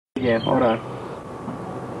Again, hold on.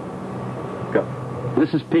 Go.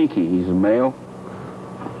 This is Pinky. He's a male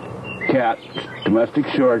cat, domestic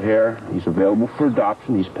short hair. He's available for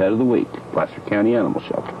adoption. He's pet of the week, Placer County Animal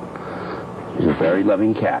Shelter. He's a very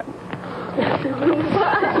loving cat. Hang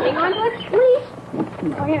on to it, please.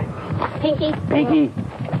 Oh, here. Pinky. Pinky.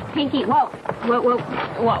 Pinky, whoa. Whoa, whoa,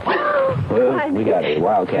 whoa. Well, we got a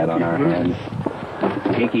wildcat on our hands.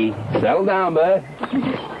 Pinky, settle down, bud.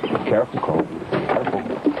 Careful, Cole. Careful.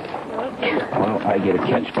 Well, I get a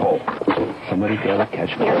catch pole. Somebody got a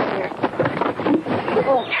catch pole.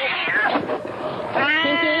 Oh.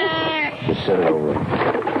 Pinky. Just set it over.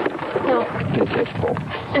 No. Get a catch pole.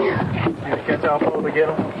 You gonna catch our pole to get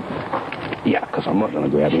him? Yeah, because I'm not going to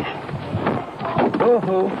grab him.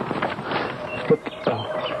 Oh,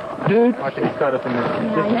 dude. Watch it, he's caught up in this.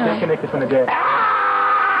 Just disconnect it from the jack.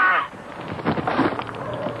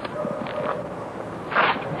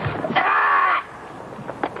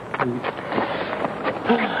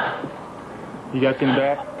 You got him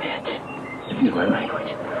back? Use my language.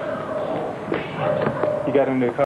 You got him in the car?